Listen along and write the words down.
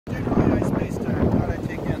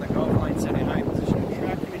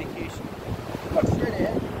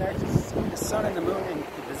sun and the moon in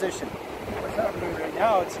position. What's happening right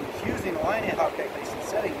now, it's using the line and Hawk calculation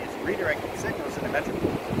setting is redirecting signals in a metric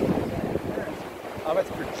of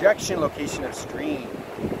its projection location of stream.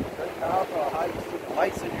 Very powerful, how you see the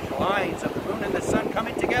light signature lines of the moon and the sun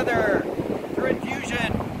coming together through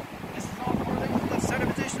infusion. This is all correlated to the center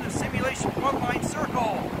position of simulation plug-line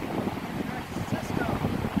circle.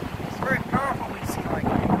 It's very powerful when you see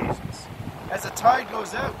line communications. As the tide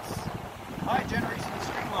goes out, high generation of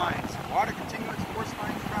streamlines, water continuous, force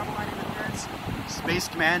lines, travel line interference, space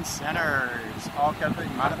command centers, all calculate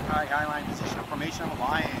and modify high line positional formation of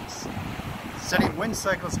lines, setting wind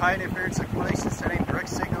cycles, high interference circulation, setting direct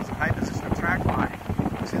signals of high position of track line.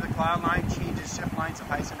 See the cloud line changes, shift lines of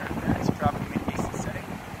high center interference, travel communication setting.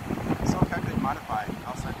 It's all calculated and modified.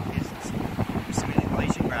 Outside locations, simulating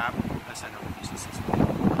Malaysian graph, outside location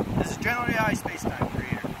system. This is general AI space time.